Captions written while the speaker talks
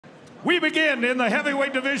We begin in the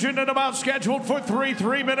heavyweight division and about scheduled for 3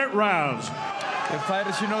 3-minute rounds. The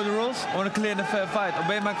fighters, you know the rules. Want to clear the fair fight.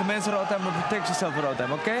 Obey my commands at all time, but protect yourself at all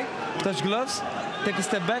time, okay? Touch gloves, take a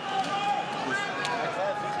step back.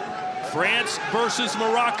 France versus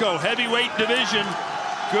Morocco, heavyweight division.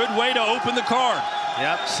 Good way to open the card.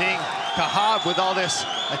 Yep, seeing Khachab with all this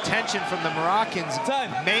attention from the Moroccans.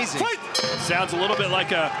 Amazing. Sounds a little bit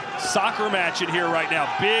like a soccer match in here right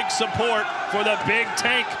now. Big support for the big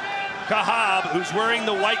tank, Khachab, who's wearing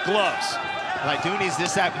the white gloves. Laidouni's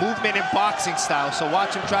that movement in boxing style, so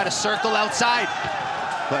watch him try to circle outside.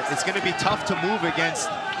 But it's going to be tough to move against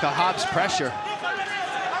Khabab's pressure.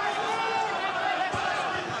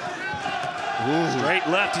 Ooh. Straight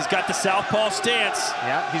left, he's got the southpaw stance.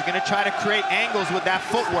 Yeah, he's going to try to create angles with that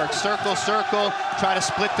footwork. Circle, circle, try to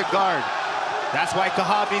split the guard. That's why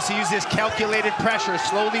Khachab needs to use his calculated pressure,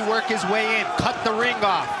 slowly work his way in, cut the ring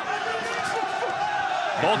off.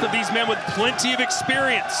 Both of these men with plenty of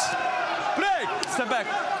experience. Break! Step back,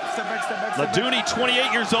 step back, step back. Laidouni,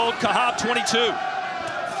 28 years old, Khachab, 22.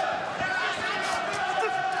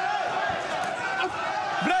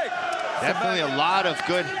 Break! Definitely a lot of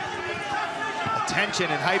good attention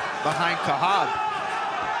and hype behind Khachab.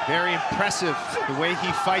 Very impressive the way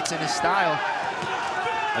he fights in his style.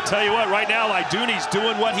 I'll tell you what, right now, Laidouni's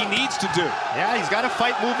doing what he needs to do. Yeah, he's got to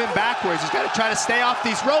fight moving backwards. He's got to try to stay off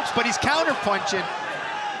these ropes, but he's counter-punching.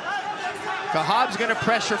 Khabab's going to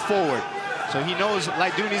pressure forward. So he knows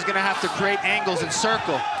Laidouni's going to have to create angles and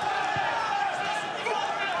circle.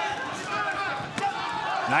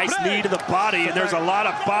 Nice knee to the body, and there's a lot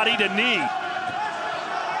of body to knee.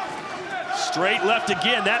 Straight left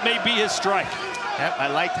again, that may be his strike. Yep, I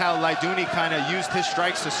liked how Laidouni kind of used his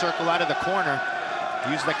strikes to circle out of the corner.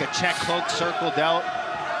 Used like a check hook, circled out.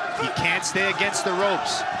 He can't stay against the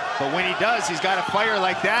ropes. But when he does, he's got to fire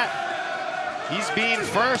like that. He's being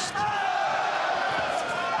first.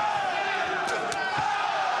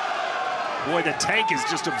 Boy, the tank is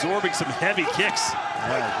just absorbing some heavy kicks.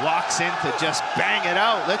 Yeah, walks in to just bang it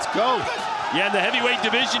out. Let's go. Yeah, in the heavyweight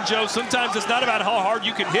division, Joe, sometimes it's not about how hard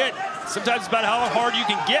you can hit. Sometimes it's about how hard you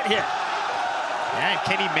can get hit. Yeah, and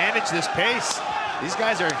can he manage this pace? These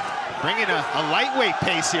guys are bringing a lightweight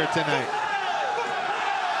pace here tonight.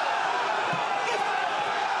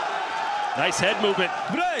 Nice head movement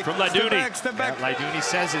from Laidouni. Step back. Yeah, Laidouni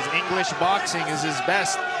says his English boxing is his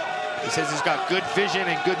best. He says he's got good vision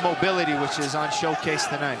and good mobility, which is on showcase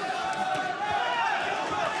tonight.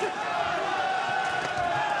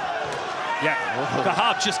 Yeah,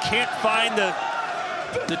 Khachab just can't find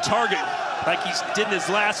the target like he did in his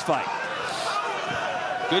last fight.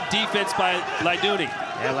 Good defense by Laidouni.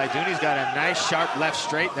 Yeah, Laidouni's got a nice, sharp left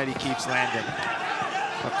straight that he keeps landing.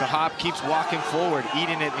 But Khachab keeps walking forward,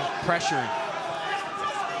 eating it and pressuring.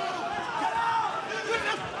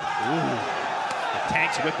 Ooh.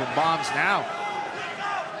 Tank's whipping bombs now.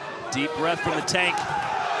 Deep breath from the tank.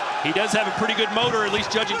 He does have a pretty good motor, at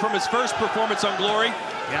least judging from his first performance on Glory.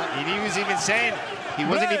 Yeah, he was even saying he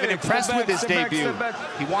wasn't even impressed with his debut.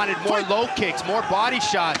 He wanted more low kicks, more body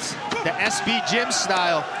shots, the SB gym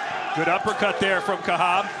style. Good uppercut there from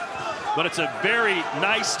Khachab, but it's a very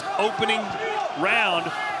nice opening round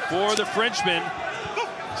for the Frenchman,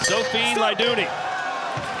 Sofian Laidouni.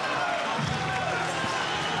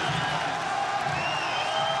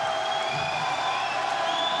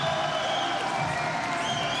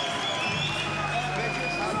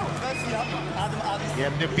 Yeah,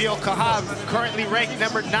 Nabil Khachab, currently ranked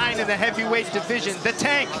number 9 in the heavyweight division, the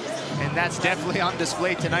tank. And that's definitely on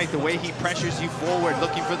display tonight, the way he pressures you forward,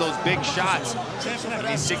 looking for those big shots.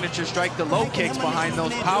 These signature strike the low kicks behind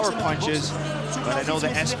those power punches. But I know the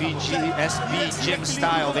SB gym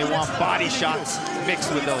style, they want body shots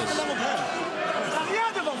mixed with those.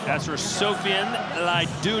 That's for Sofian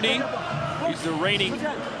Laidouni. He's the reigning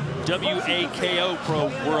WAKO Pro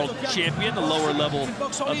World Champion, the lower level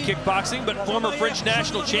of kickboxing, but former French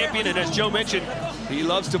national champion, and as Joe mentioned, he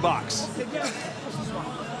loves to box.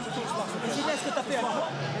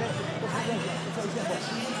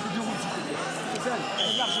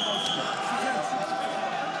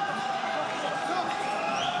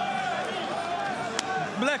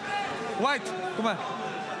 Black, white, come on.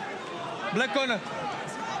 Black corner.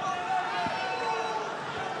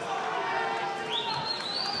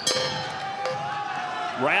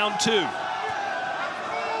 Round 2.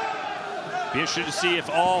 Be interested to see if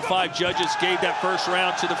all 5 judges gave that first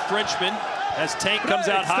round to the Frenchman as Tank comes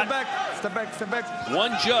out hot. Step back, step back, step back.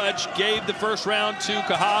 One judge gave the first round to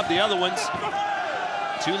Khachab, the other ones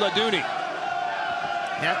to Laidouni.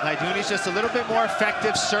 Yeah, Laidouni's just a little bit more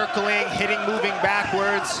effective, circling, hitting, moving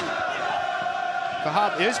backwards.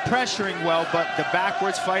 Khachab is pressuring well, but the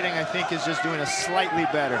backwards fighting, I think, is just doing a slightly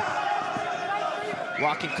better.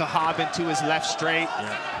 Walking Khachab into his left straight,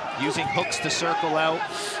 using hooks to circle out.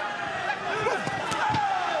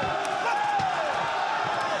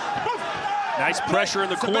 Nice pressure in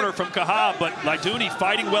the corner from Khachab, but Laidouni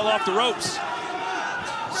fighting well off the ropes.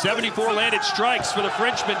 74 landed strikes for the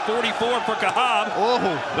Frenchman, 44 for Khachab.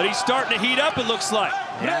 Oh. But he's starting to heat up, it looks like.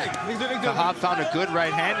 Yeah. Khachab found a good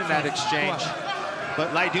right hand in that exchange.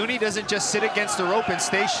 But Laidouni doesn't just sit against the rope and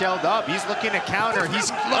stay shelled up. He's looking to counter. He's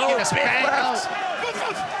looking to spank out.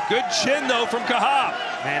 Good chin, though, from Khachab.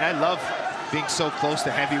 Man, I love being so close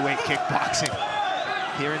to heavyweight kickboxing.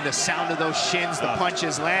 Hearing the sound of those shins, the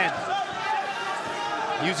punches land.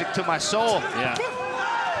 Music to my soul. Yeah.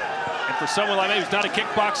 And for someone like me who's not a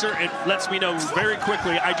kickboxer, it lets me know very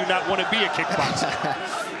quickly I do not want to be a kickboxer.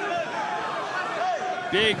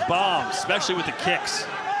 Big bombs, especially with the kicks.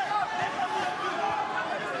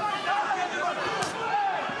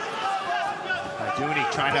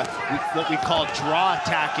 Laidouni trying to, what we call draw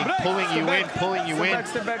attacking, pulling you in,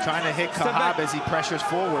 trying to hit Khachab as he pressures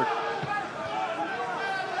forward.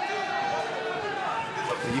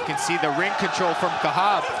 You can see the ring control from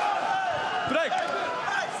Khachab.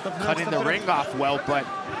 Cutting the ring off well, but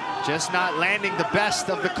just not landing the best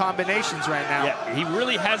of the combinations right now. Yeah, he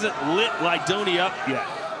really hasn't lit Laidouni up yet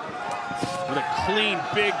with a clean,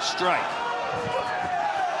 big strike.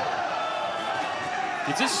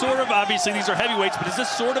 Is this sort of, obviously these are heavyweights, but is this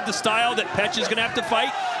sort of the style that Petch is going to have to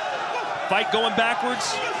fight? Fight going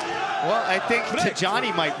backwards? Well, I think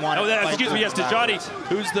Tajani might want to fight. Excuse me, yes, Tajani,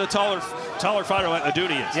 who's the taller fighter like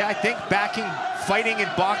Laidouni is. Yeah, I think fighting and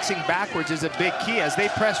boxing backwards is a big key. As they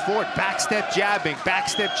press forward, backstep jabbing,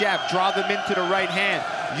 backstep jab, draw them into the right hand,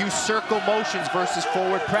 use circle motions versus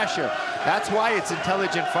forward pressure. That's why it's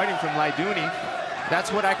intelligent fighting from Laidouni.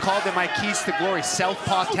 That's what I called in my keys to glory,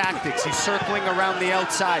 southpaw tactics. He's circling around the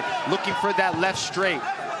outside, looking for that left straight.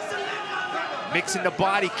 Mixing the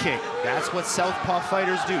body kick. That's what southpaw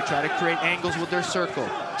fighters do. Try to create angles with their circle.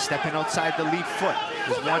 Stepping outside the lead foot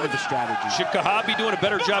is one of the strategies. Should Khachab be doing a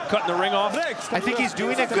better job cutting the ring off? I think he's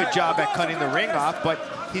doing a good job at cutting the ring off, but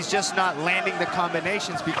he's just not landing the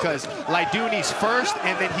combinations because Laidouni's first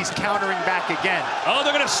and then he's countering back again. Oh,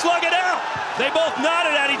 they're going to slug it out. They both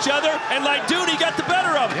nodded at each other, and Laidouni got the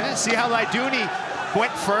better of him. Yeah, see how Laidouni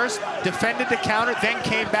went first, defended the counter, then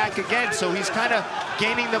came back again. So he's kind of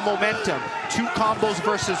gaining the momentum. 2 combos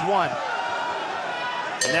versus 1.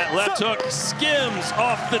 And that left hook skims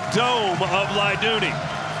off the dome of Laidouni.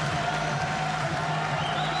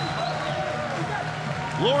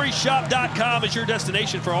 GloryShop.com is your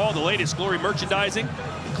destination for all the latest Glory merchandising,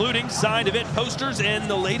 including signed event posters and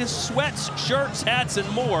the latest sweats, shirts, hats, and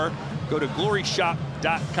more. Go to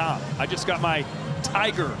GloryShop.com. I just got my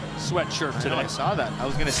Tiger sweatshirt today. I saw that. I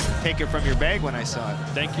was going to take it from your bag when I saw it.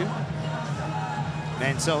 Thank you.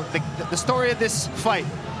 And so the story of this fight,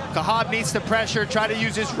 Khachab needs to pressure, try to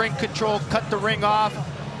use his ring control, cut the ring off.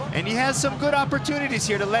 And he has some good opportunities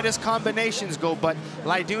here to let his combinations go. But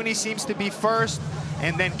Laidouni seems to be first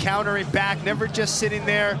and then countering back, never just sitting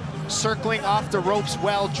there, circling off the ropes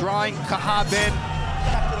well, drawing Khachab in.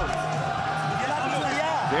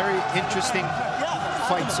 Very interesting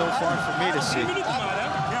fight so far for me to see.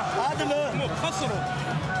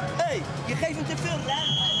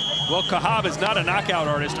 Well, Khachab is not a knockout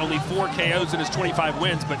artist, only 4 KOs in his 25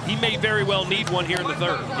 wins, but he may very well need one here in the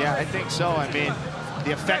third. Yeah, I think so. I mean,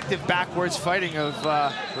 the effective backwards fighting of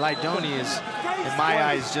Laidouni is, in my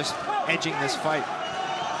eyes, just edging this fight.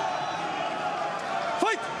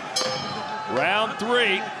 Fight! Round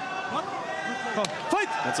 3. Fight!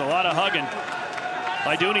 That's a lot of hugging.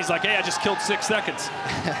 Laidouni's like, hey, I just killed 6 seconds.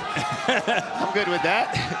 I'm good with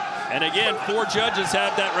that. And again, 4 judges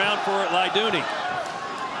had that round for Laidouni.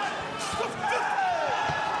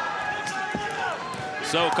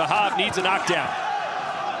 So Khachab needs a knockdown.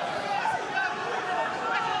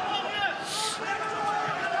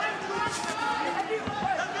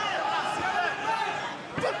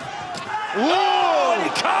 Whoa! He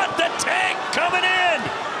caught the tank coming in.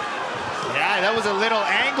 Yeah, that was a little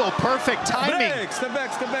angle, perfect timing. Step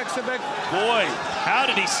back, step back, step back. Boy, how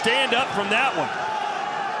did he stand up from that one?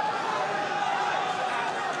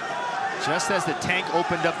 Just as the tank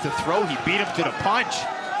opened up to throw, he beat him to the punch.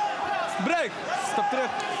 Break. Stop terug.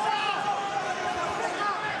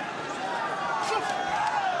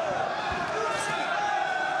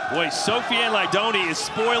 Boy, Sofian Laidouni is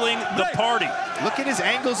spoiling the party. Look at his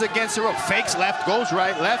angles against the rope. Fakes left, goes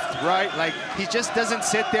right, left, right. Like, he just doesn't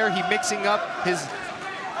sit there. He's mixing up his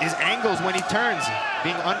angles when he turns.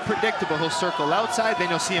 Being unpredictable. He'll circle outside, then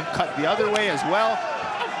you'll see him cut the other way as well.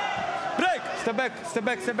 Break. Step back, step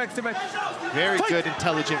back, step back, step back. Very good,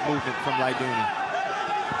 intelligent movement from Laidouni.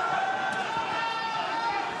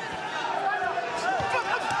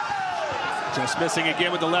 Just missing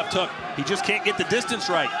again with the left hook. He just can't get the distance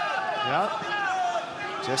right.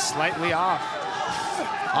 Yep. Just slightly off.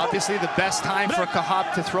 Obviously, the best time for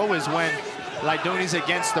Khachab to throw is when Laidouni's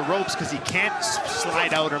against the ropes, because he can't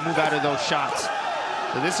slide out or move out of those shots.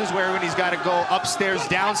 So this is where when he's got to go upstairs,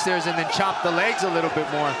 downstairs, and then chop the legs a little bit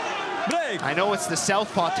more. I know it's the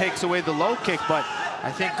southpaw takes away the low kick, but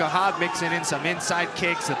I think Khachab mixing in some inside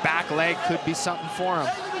kicks, the back leg could be something for him.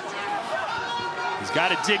 He's got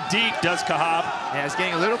to dig deep, does Khachab. Yeah, it's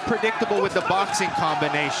getting a little predictable with the boxing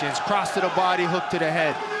combinations. Cross to the body, hook to the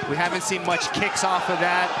head. We haven't seen much kicks off of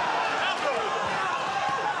that.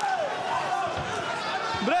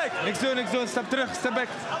 Break. Niks doen, step terug, step back.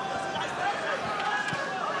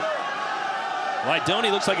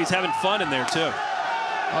 Laidouni looks like he's having fun in there too.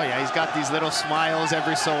 Oh yeah, he's got these little smiles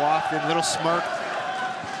every so often, little smirk.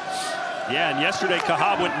 Yeah, and yesterday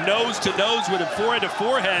Khachab went nose to nose with him, forehead to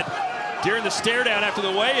forehead during the stare down after the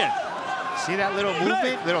weigh-in. See that little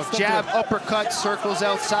movement? Little jab, uppercut, circles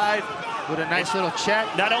outside with a nice little check.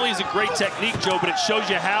 Not only is it great technique, Joe, but it shows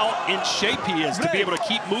you how in shape he is to be able to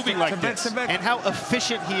keep moving like this. And how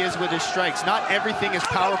efficient he is with his strikes. Not everything is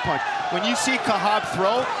power punch. When you see Khachab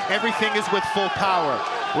throw, everything is with full power.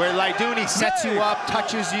 Where Laidouni sets you up,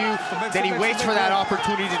 touches you, then he waits for that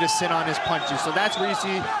opportunity to sit on his punches. So that's where you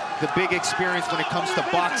see the big experience when it comes to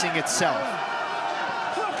boxing itself.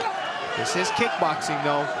 This is kickboxing,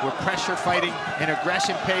 though, where pressure fighting and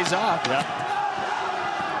aggression pays off. Yeah.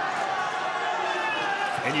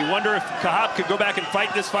 And you wonder if Khachab could go back and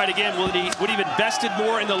fight this fight again. Would he have invested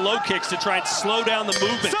more in the low kicks to try and slow down the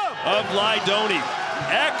movement of Laidouni?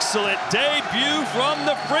 Excellent debut from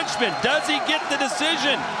the Frenchman. Does he get the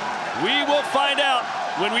decision? We will find out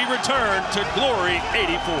when we return to Glory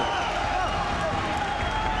 84.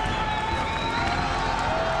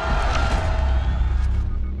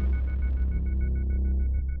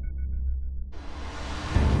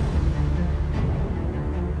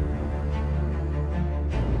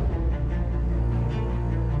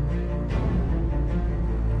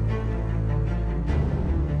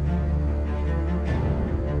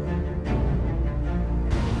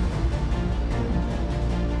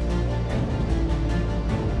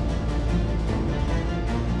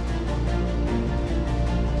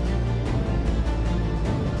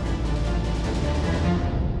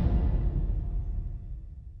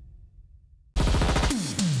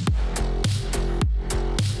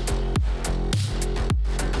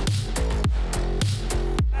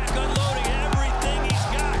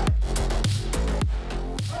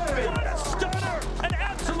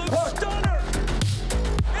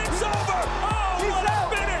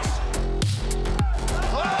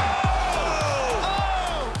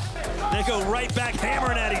 They go right back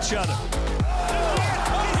hammering at each other. He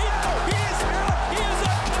is out. He is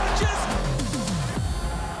unconscious.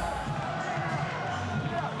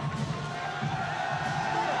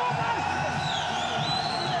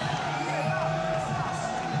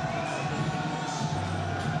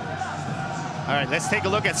 All right, let's take a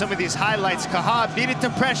look at some of these highlights. Khachab needed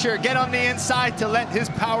to pressure, get on the inside to let his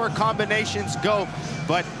power combinations go.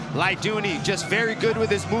 But Laidouni just very good with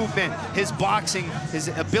his movement, his boxing, his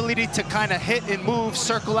ability to kind of hit and move,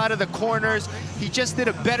 circle out of the corners. He just did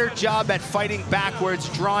a better job at fighting backwards,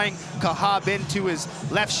 drawing Khachab into his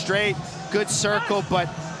left straight, good circle. But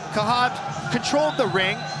Khachab controlled the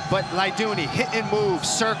ring, but Laidouni hit and move,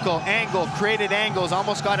 circle, angle, created angles,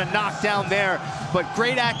 almost got a knockdown there. But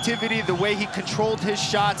great activity, the way he controlled his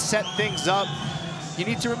shots, set things up. You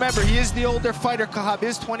need to remember, he is the older fighter. Khachab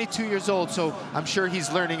is 22 years old, so I'm sure he's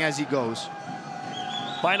learning as he goes.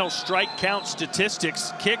 Final strike count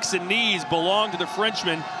statistics, kicks and knees belong to the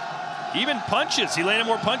Frenchman. Even punches, he landed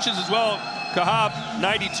more punches as well. Khachab,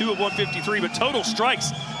 92 of 153, but total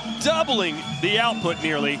strikes, doubling the output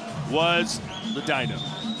nearly, was the Dino.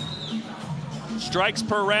 Strikes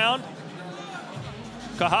per round,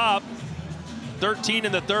 Khachab, 13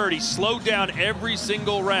 in the third. He slowed down every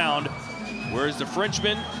single round, whereas the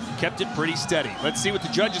Frenchman kept it pretty steady. Let's see what the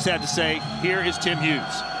judges had to say. Here is Tim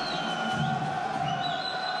Hughes.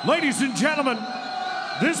 Ladies and gentlemen,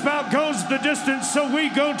 this bout goes the distance, so we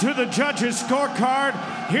go to the judges' scorecard.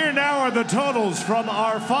 Here now are the totals from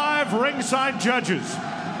our 5 ringside judges.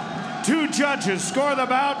 2 judges score the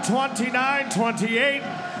bout 29-28.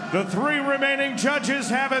 The 3 remaining judges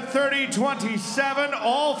have it 30-27,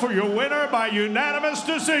 all for your winner by unanimous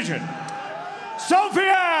decision,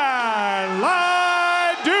 Sofian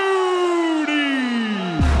Laidouni.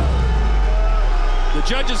 The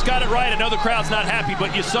judges got it right. I know the crowd's not happy,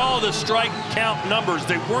 but you saw the strike count numbers.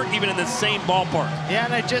 They weren't even in the same ballpark. Yeah,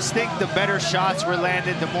 and I just think the better shots were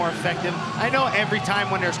landed, the more effective. I know every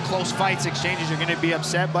time when there's close fights, exchanges are going to be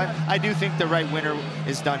upset, but I do think the right winner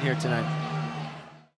is done here tonight.